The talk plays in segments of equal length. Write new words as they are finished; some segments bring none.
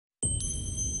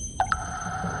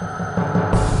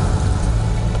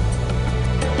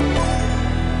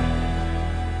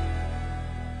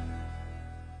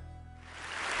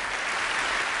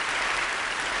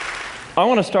I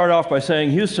want to start off by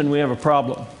saying, Houston, we have a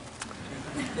problem.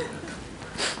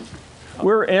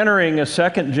 We're entering a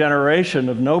second generation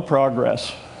of no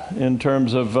progress in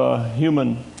terms of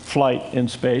human flight in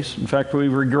space. In fact, we've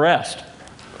regressed.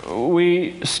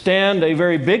 We stand a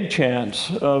very big chance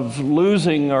of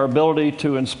losing our ability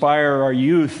to inspire our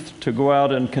youth to go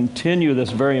out and continue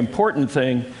this very important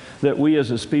thing that we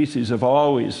as a species have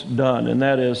always done, and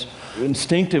that is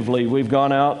instinctively we've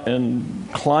gone out and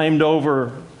climbed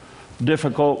over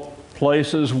difficult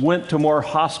places, went to more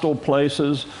hostile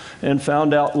places, and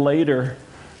found out later,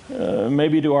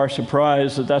 maybe to our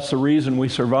surprise, that that's the reason we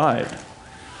survived.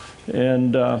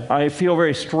 And I feel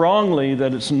very strongly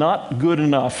that it's not good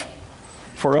enough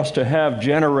for us to have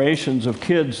generations of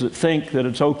kids that think that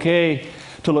it's okay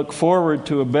to look forward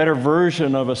to a better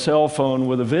version of a cell phone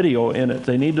with a video in it.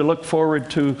 They need to look forward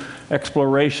to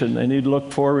exploration. They need to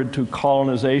look forward to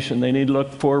colonization. They need to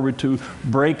look forward to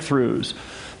breakthroughs.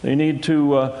 They need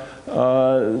to,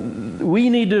 we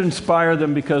need to inspire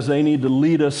them because they need to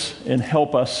lead us and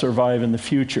help us survive in the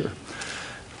future.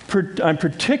 I'm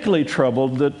particularly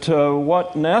troubled that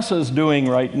what NASA is doing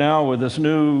right now with this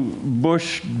new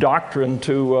Bush doctrine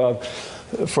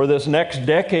for this next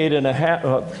decade and a half.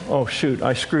 Oh shoot,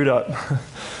 I screwed up.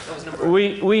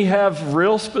 We have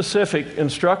real specific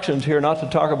instructions here not to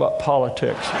talk about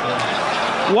politics.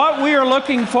 What we are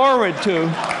looking forward to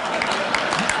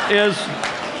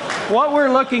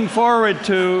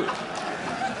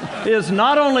is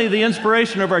not only the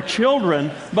inspiration of our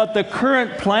children, but the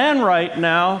current plan right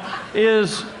now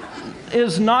is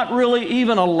not really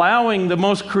even allowing the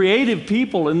most creative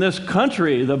people in this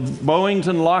country, the Boeings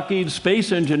and Lockheed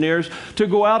space engineers, to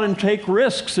go out and take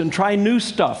risks and try new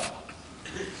stuff.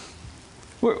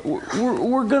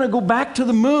 We're going to go back to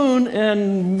the moon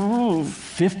and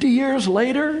 50 years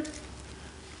later,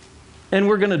 and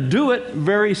we're going to do it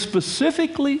very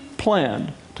specifically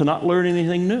planned to not learn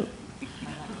anything new.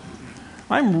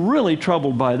 I'm really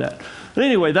troubled by that. But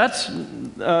anyway, that's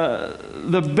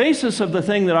the basis of the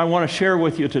thing that I want to share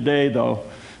with you today, though,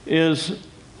 is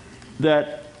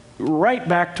that right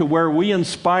back to where we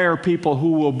inspire people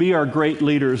who will be our great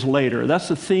leaders later. That's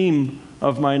the theme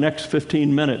of my next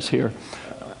 15 minutes here.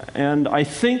 And I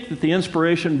think that the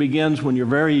inspiration begins when you're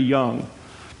very young.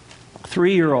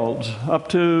 3-year-olds up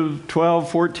to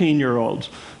 12, 14-year-olds.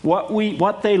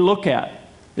 What they look at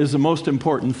is the most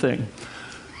important thing.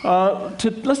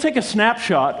 Let's take a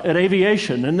snapshot at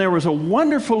aviation, and there was a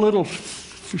wonderful little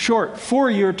short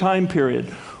 4-year time period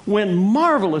when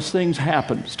marvelous things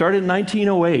happened. Started in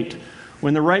 1908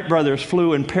 when the Wright brothers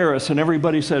flew in Paris and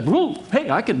everybody said, "Whoa, hey,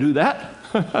 I can do that."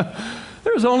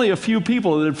 There was only a few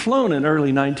people that had flown in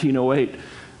early 1908.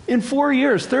 In 4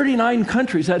 years, 39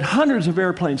 countries had hundreds of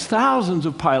airplanes, thousands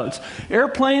of pilots.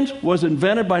 Airplanes was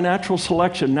invented by natural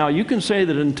selection. Now, you can say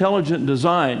that intelligent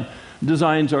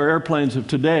designs are airplanes of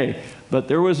today, but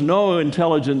there was no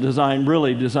intelligent design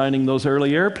really designing those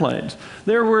early airplanes.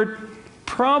 There were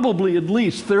probably at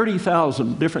least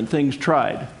 30,000 different things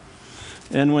tried.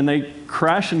 And when they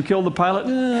crash and kill the pilot,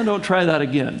 don't try that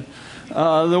again.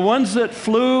 The ones that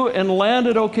flew and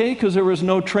landed okay, because there was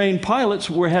no trained pilots,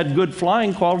 had good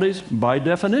flying qualities by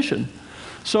definition.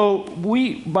 So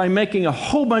by making a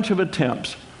whole bunch of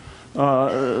attempts,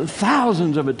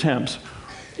 thousands of attempts,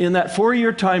 in that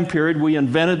 4-year time period, we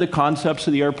invented the concepts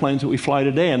of the airplanes that we fly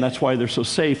today, and that's why they're so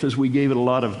safe, as we gave it a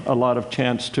lot of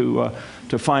chance to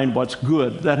find what's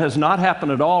good. That has not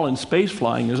happened at all in space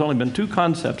flying. There's only been 2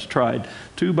 concepts tried,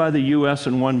 2 by the US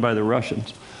and 1 by the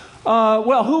Russians.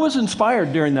 Well, who was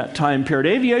inspired during that time period?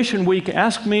 Aviation Week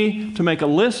asked me to make a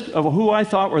list of who I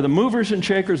thought were the movers and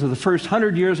shakers of the first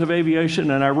 100 years of aviation,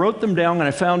 and I wrote them down, and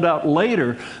I found out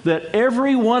later that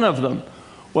every one of them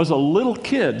was a little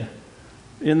kid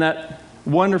in that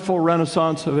wonderful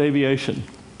renaissance of aviation.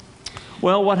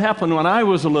 Well, what happened when I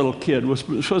was a little kid was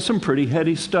some pretty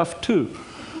heady stuff too.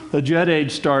 The jet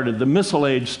age started, the missile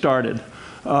age started.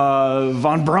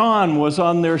 Von Braun was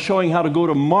on there showing how to go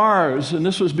to Mars, and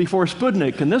this was before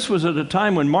Sputnik, and this was at a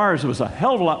time when Mars was a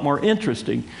hell of a lot more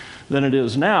interesting than it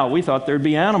is now. We thought there'd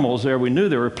be animals there. We knew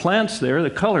there were plants there.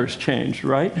 The colors changed,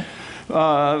 right?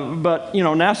 But, you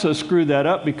know, NASA screwed that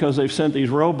up because they've sent these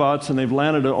robots and they've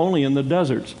landed only in the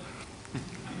deserts.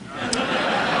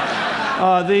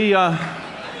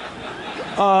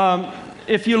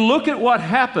 If you look at what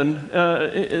happened,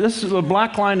 the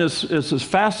black line is as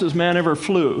fast as man ever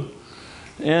flew.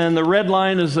 And the red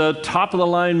line is the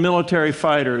top-of-the-line military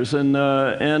fighters, and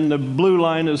the blue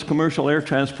line is commercial air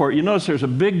transport. You notice there's a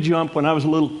big jump when I was a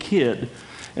little kid.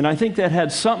 And I think that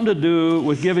had something to do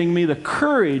with giving me the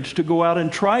courage to go out and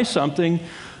try something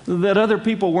that other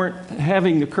people weren't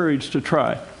having the courage to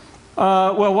try.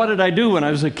 Well, what did I do when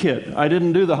I was a kid? I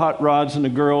didn't do the hot rods and the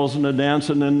girls and the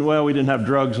dancing, and, well, we didn't have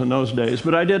drugs in those days,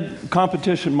 but I did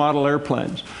competition model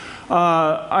airplanes.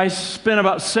 I spent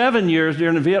about 7 years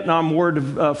during the Vietnam War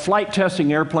flight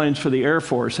testing airplanes for the Air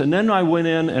Force, and then I went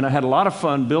in and I had a lot of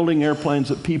fun building airplanes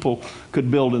that people could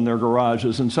build in their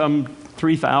garages, and some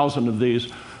 3,000 of these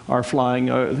are flying.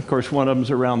 Of course, one of them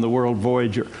is around the world,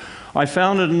 Voyager. I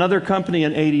founded another company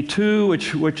in '82,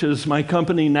 which is my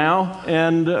company now,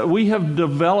 and we have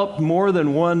developed more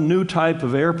than one new type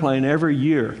of airplane every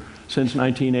year since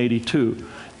 1982.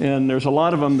 And there's a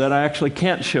lot of them that I actually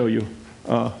can't show you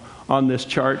on this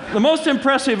chart. The most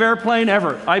impressive airplane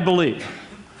ever, I believe,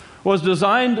 was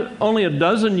designed only a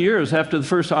dozen years after the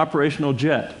first operational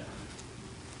jet.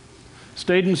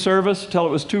 Stayed in service until it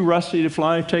was too rusty to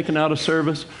fly, taken out of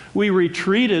service. We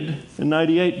retreated in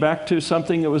 '98 back to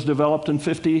something that was developed in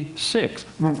 '56.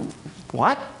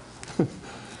 What?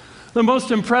 The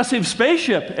most impressive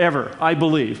spaceship ever, I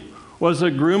believe, was a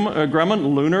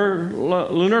Grumman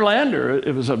lunar lander.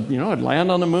 It was it'd land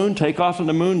on the moon, take off on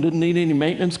the moon, didn't need any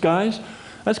maintenance guys.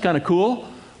 That's kind of cool.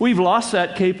 We've lost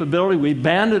that capability. We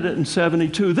abandoned it in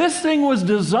 '72. This thing was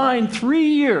designed 3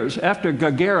 years after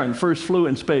Gagarin first flew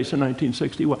in space in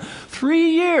 1961.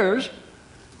 3 years,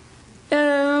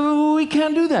 and we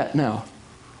can't do that now.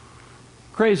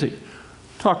 Crazy.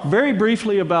 Talk very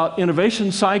briefly about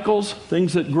innovation cycles,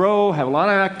 things that grow, have a lot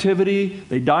of activity,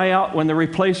 they die out when they're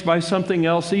replaced by something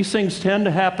else. These things tend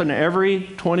to happen every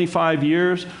 25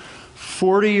 years.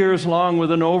 40 years long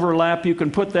with an overlap. You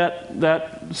can put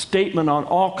that statement on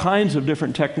all kinds of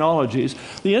different technologies.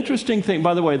 The interesting thing,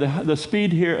 by the way, the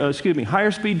speed here, higher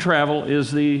speed travel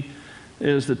is the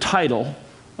title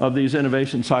of these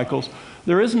innovation cycles.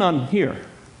 There is none here.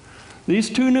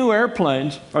 These two new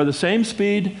airplanes are the same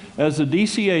speed as the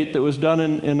DC-8 that was done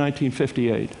in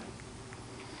 1958.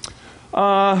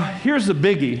 Here's the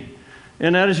biggie,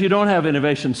 and that is you don't have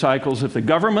innovation cycles if the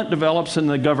government develops and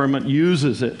the government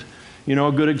uses it. You know,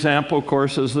 a good example, of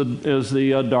course, is the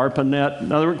DARPA net.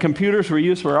 In other words, computers were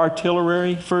used for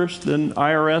artillery first, then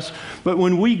IRS. But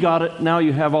when we got it, now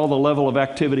you have all the level of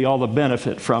activity, all the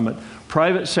benefit from it.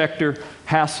 Private sector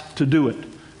has to do it.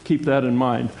 Keep that in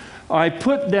mind. I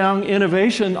put down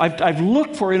innovation. I've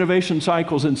looked for innovation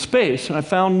cycles in space, and I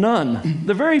found none.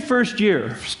 The very first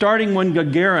year, starting when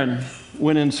Gagarin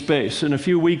went in space, and a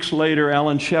few weeks later,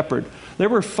 Alan Shepard, there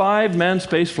were 5 manned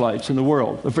space flights in the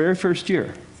world, the very first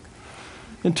year.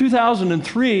 In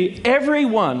 2003,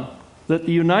 everyone that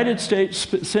the United States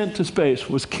sent to space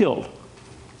was killed.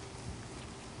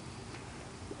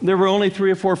 There were only 3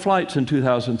 or 4 flights in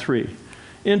 2003.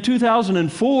 In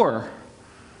 2004,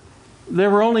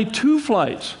 there were only 2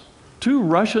 flights, 2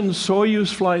 Russian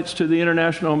Soyuz flights to the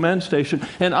International Men's Station,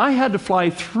 and I had to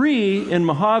fly 3 in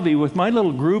Mojave with my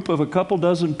little group of a couple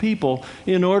dozen people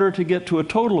in order to get to a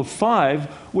total of 5,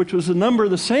 which was the number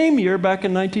the same year back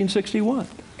in 1961.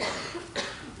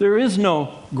 There is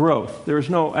no growth. There's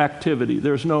no activity.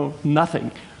 There's no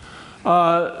nothing.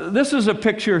 This is a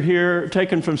picture here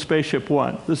taken from Spaceship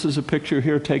One. This is a picture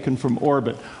here taken from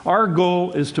orbit. Our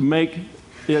goal is to make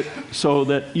it so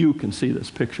that you can see this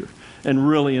picture and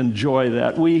really enjoy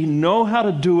that. We know how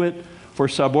to do it for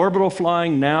suborbital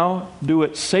flying now, do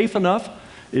it safe enough,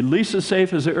 at least as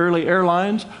safe as the early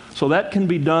airlines, so that can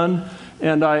be done.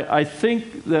 And I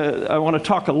think that I want to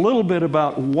talk a little bit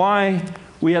about why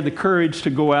we had the courage to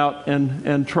go out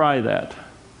and try that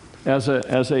as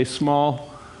a small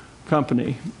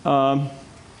company.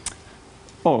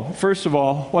 First of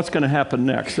all, what's going to happen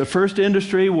next? The first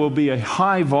industry will be a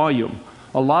high volume,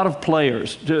 a lot of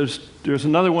players. There's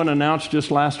another one announced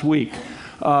just last week,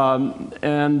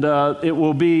 and it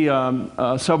will be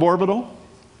suborbital.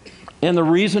 And the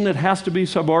reason it has to be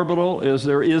suborbital is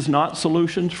there is not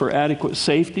solutions for adequate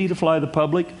safety to fly the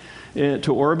public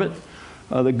to orbit.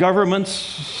 The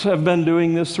governments have been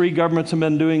doing this, 3 governments have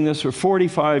been doing this for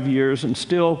 45 years, and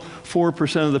still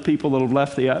 4% of the people that have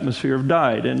left the atmosphere have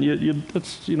died. And you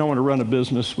don't want to run a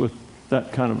business with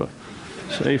that kind of a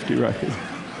safety record.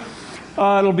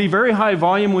 It'll be very high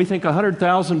volume. We think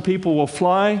 100,000 people will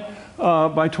fly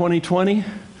by 2020.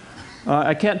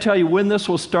 I can't tell you when this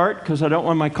will start because I don't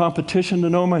want my competition to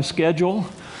know my schedule.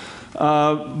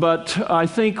 But I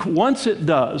think once it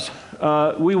does,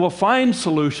 we will find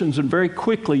solutions, and very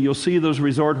quickly you'll see those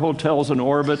resort hotels in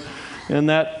orbit, and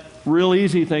that real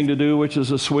easy thing to do, which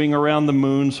is a swing around the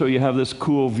moon so you have this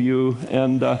cool view.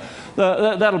 And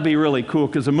that'll be really cool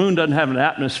because the moon doesn't have an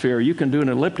atmosphere. You can do an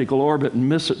elliptical orbit and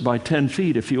miss it by 10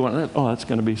 feet if you want. Oh, that's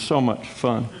going to be so much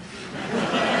fun.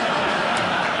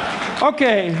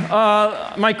 Okay,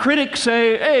 my critics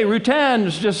say, hey,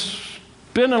 Rutan's just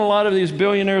spending a lot of these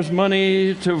billionaires'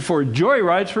 money for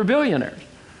joyrides for billionaires.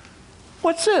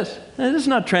 What's this? This is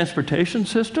not a transportation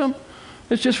system.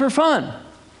 It's just for fun.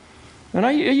 And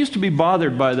I used to be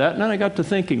bothered by that, and then I got to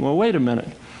thinking, well, wait a minute.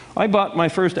 I bought my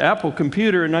first Apple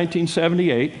computer in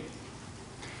 1978,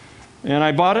 and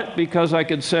I bought it because I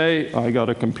could say, I got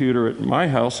a computer at my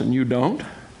house and you don't.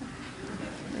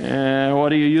 And what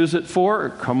do you use it for?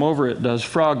 Come over, it does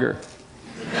Frogger.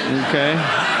 Okay?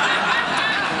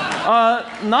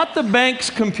 Not the bank's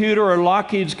computer or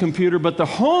Lockheed's computer, but the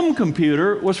home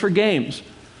computer was for games.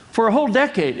 For a whole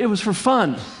decade, it was for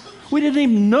fun. We didn't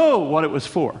even know what it was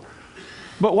for.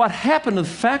 But what happened to the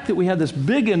fact that we had this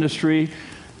big industry,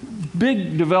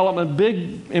 big development,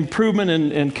 big improvement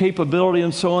in capability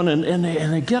and so on, and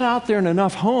they get out there in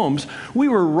enough homes, we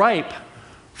were ripe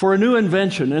for a new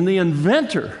invention. And the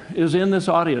inventor is in this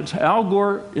audience. Al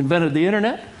Gore invented the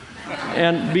internet.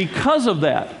 And because of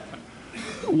that,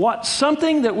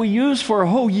 something that we used for a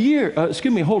whole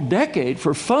decade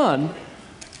for fun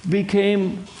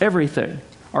became everything.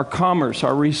 Our commerce,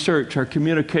 our research, our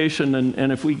communication,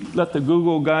 and if we let the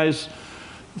Google guys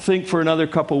think for another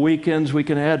couple weekends, we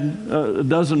can add a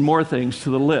dozen more things to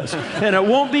the list. And it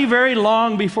won't be very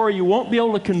long before you won't be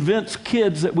able to convince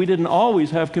kids that we didn't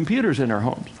always have computers in our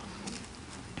homes.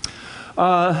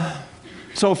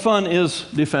 So fun is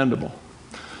defendable.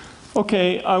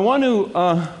 Okay, I want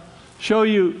to show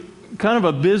you kind of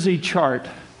a busy chart,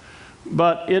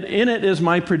 but in it is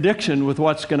my prediction with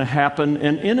what's going to happen,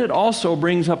 and in it also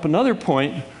brings up another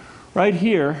point right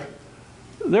here.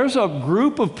 There's a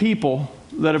group of people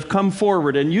that have come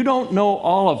forward, and you don't know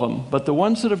all of them, but the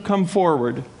ones that have come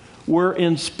forward were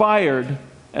inspired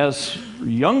as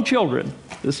young children,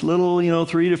 this little,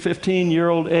 3 to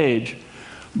 15-year-old age,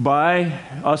 by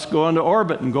us going to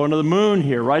orbit and going to the moon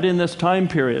here, right in this time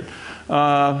period.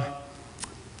 Paul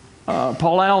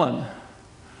Allen,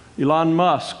 Elon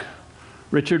Musk,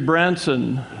 Richard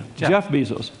Branson, Jeff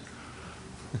Bezos.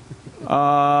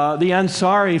 The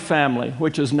Ansari family,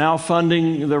 which is now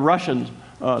funding the Russian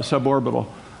suborbital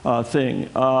thing.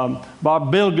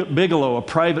 Bob Bigelow, a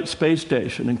private space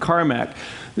station, and Carmack.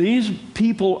 These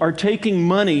people are taking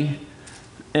money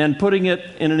and putting it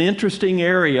in an interesting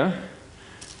area,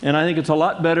 and I think it's a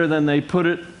lot better than they put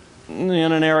it in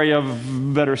an area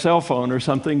of better cell phone or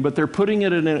something, but they're putting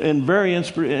it in very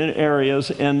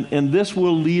areas, and this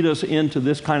will lead us into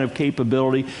this kind of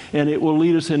capability, and it will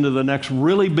lead us into the next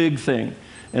really big thing,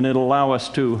 and it'll allow us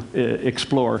to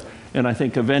explore, and I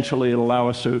think eventually it'll allow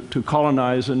us to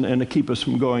colonize and to keep us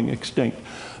from going extinct.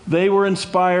 They were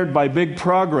inspired by big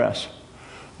progress,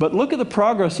 but look at the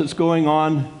progress that's going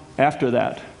on after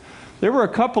that. There were a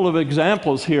couple of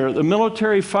examples here. The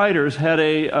military fighters had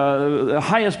the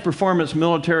highest performance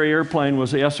military airplane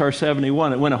was the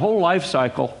SR-71. It went a whole life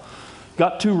cycle,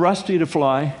 got too rusty to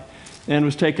fly, and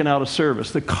was taken out of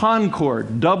service. The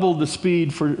Concorde doubled the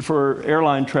speed for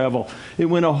airline travel. It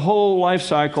went a whole life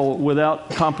cycle without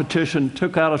competition,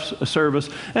 took out of service,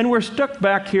 and we're stuck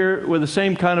back here with the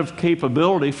same kind of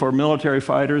capability for military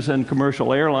fighters and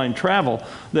commercial airline travel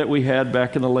that we had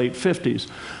back in the late 50s.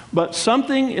 But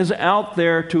something is out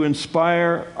there to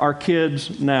inspire our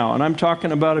kids now. And I'm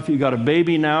talking about if you got a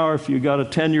baby now or if you got a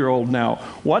 10-year-old now.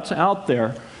 What's out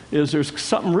there is there's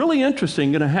something really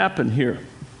interesting going to happen here.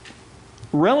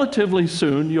 Relatively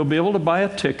soon, you'll be able to buy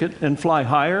a ticket and fly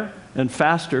higher and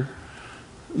faster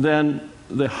than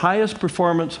the highest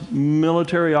performance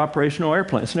military operational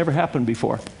airplane. It's never happened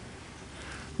before.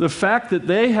 The fact that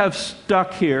they have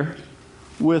stuck here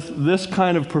with this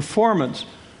kind of performance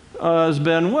has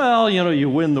been, well, you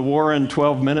win the war in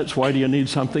 12 minutes, why do you need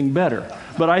something better?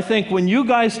 But I think when you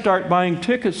guys start buying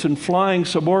tickets and flying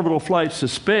suborbital flights to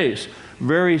space,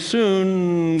 very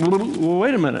soon,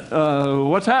 wait a minute,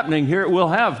 what's happening here? We'll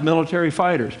have military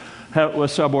fighters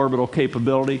with suborbital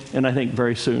capability, and I think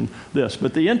very soon this.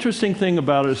 But the interesting thing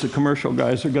about it is the commercial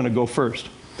guys are going to go first.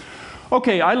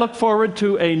 Okay, I look forward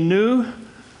to a new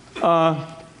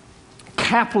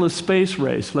capitalist space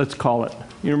race, let's call it.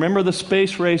 You remember the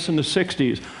space race in the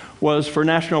 60s was for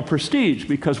national prestige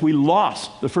because we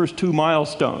lost the first 2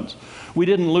 milestones. We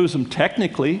didn't lose them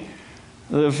technically.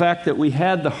 The fact that we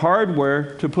had the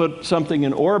hardware to put something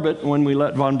in orbit when we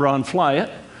let von Braun fly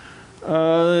it,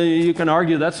 you can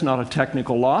argue that's not a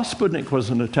technical loss. Sputnik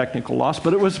wasn't a technical loss,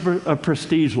 but it was a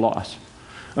prestige loss.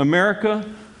 America,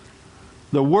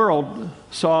 the world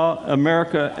saw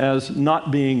America as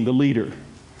not being the leader,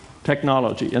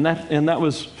 technology, and that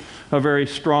was a very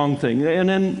strong thing. And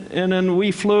then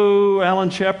we flew Alan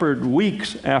Shepard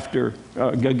weeks after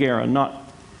Gagarin, not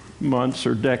months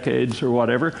or decades or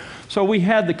whatever. So we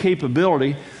had the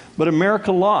capability, but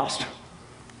America lost.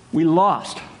 We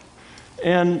lost.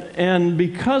 And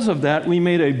because of that, we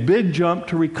made a big jump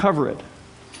to recover it.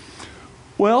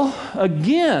 Well,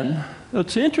 again,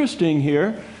 what's interesting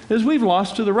here is we've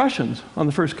lost to the Russians on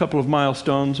the first couple of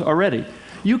milestones already.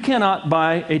 You cannot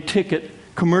buy a ticket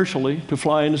commercially to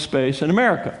fly into space in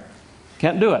America.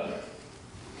 Can't do it.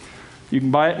 You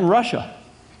can buy it in Russia.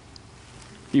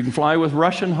 You can fly with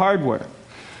Russian hardware.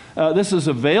 This is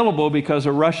available because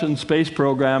a Russian space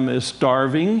program is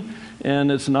starving,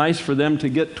 and it's nice for them to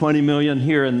get 20 million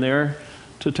here and there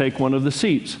to take one of the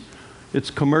seats. It's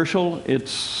commercial.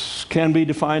 It can be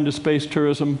defined as space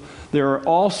tourism. They're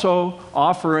also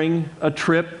offering a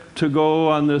trip to go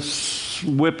on this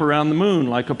whip around the moon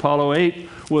like Apollo 8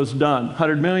 was done.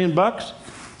 100 million bucks?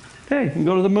 Hey, you can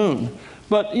go to the moon.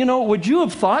 But, you know, would you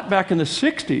have thought back in the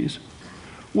 60s,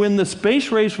 when the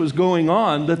space race was going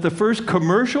on, that the first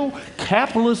commercial,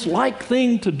 capitalist-like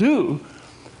thing to do,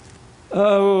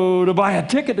 to buy a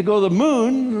ticket to go to the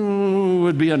moon,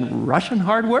 would be in Russian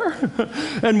hardware?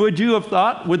 And would you have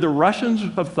thought, would the Russians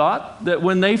have thought, that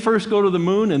when they first go to the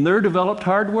moon in their developed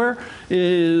hardware,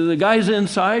 the guys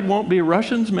inside won't be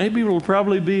Russians, maybe it'll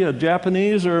probably be a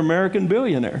Japanese or American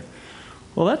billionaire?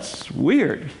 Well, that's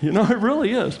weird, you know, it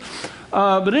really is.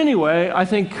 But anyway, I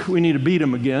think we need to beat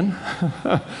them again.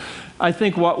 I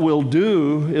think what we'll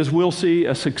do is we'll see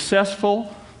a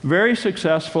successful, very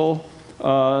successful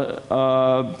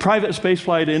private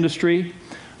spaceflight industry.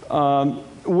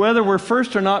 Whether we're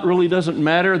first or not really doesn't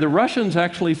matter. The Russians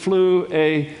actually flew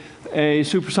a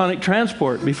supersonic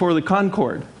transport before the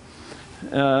Concorde.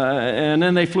 And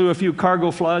then they flew a few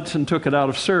cargo flights and took it out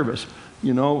of service.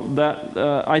 You know, that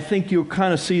I think you'll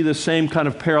kind of see the same kind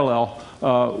of parallel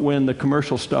when the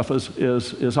commercial stuff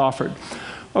is offered.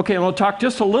 Okay, we'll talk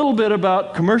just a little bit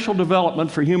about commercial development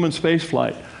for human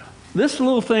spaceflight. This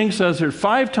little thing says there's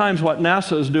 5 times what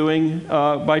NASA is doing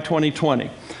by 2020.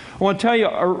 I want to tell you,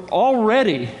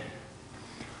 already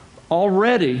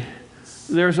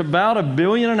there's about $1.5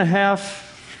 billion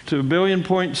to $1.7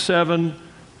 billion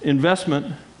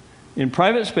investment in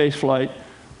private spaceflight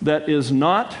that is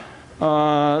not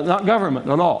government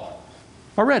at all,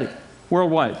 already,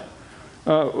 worldwide.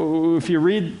 If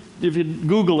you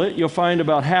Google it, you'll find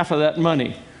about half of that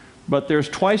money, but there's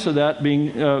twice of that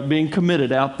being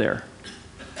committed out there.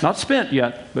 Not spent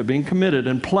yet, but being committed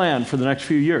and planned for the next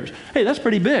few years. Hey, that's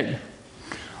pretty big.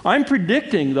 I'm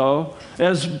predicting, though,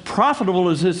 as profitable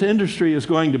as this industry is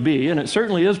going to be, and it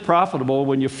certainly is profitable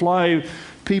when you fly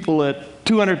people at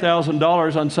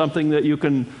 $200,000 on something that you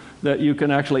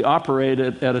can actually operate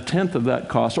at a tenth of that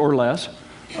cost or less.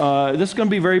 This is going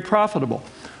to be very profitable.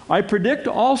 I predict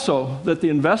also that the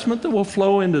investment that will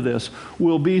flow into this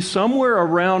will be somewhere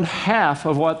around half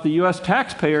of what the U.S.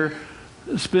 taxpayer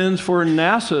spends for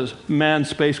NASA's manned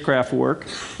spacecraft work,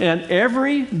 and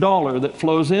every dollar that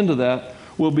flows into that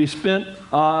will be spent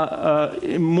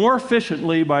more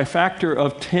efficiently by a factor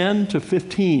of 10 to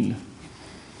 15.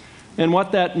 And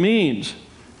what that means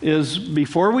is,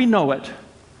 before we know it,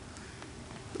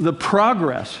 the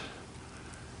progress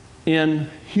in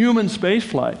human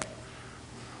spaceflight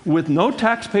with no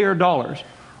taxpayer dollars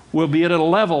will be at a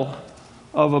level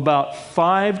of about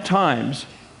 5 times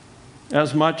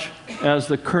as much as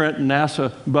the current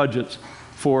NASA budgets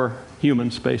for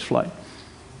human spaceflight.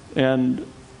 And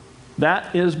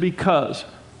that is because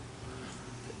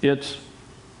it's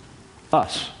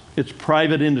us. It's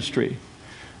private industry.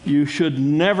 You should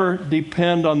never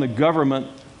depend on the government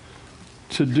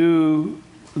to do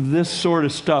this sort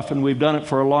of stuff, and we've done it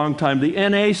for a long time. The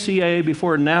NACA,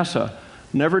 before NASA,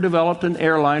 never developed an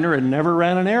airliner and never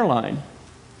ran an airline.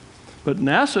 But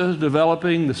NASA is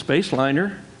developing the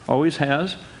Spaceliner, always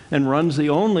has, and runs the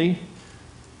only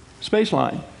space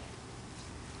line.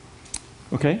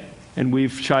 Okay? And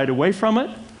we've shied away from it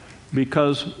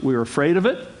because we were afraid of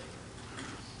it.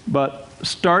 But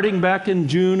starting back in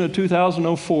June of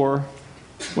 2004,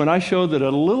 when I showed that a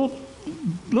little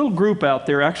group out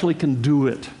there actually can do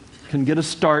it, can get a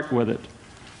start with it,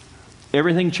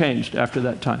 everything changed after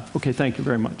that time. Okay, thank you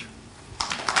very much.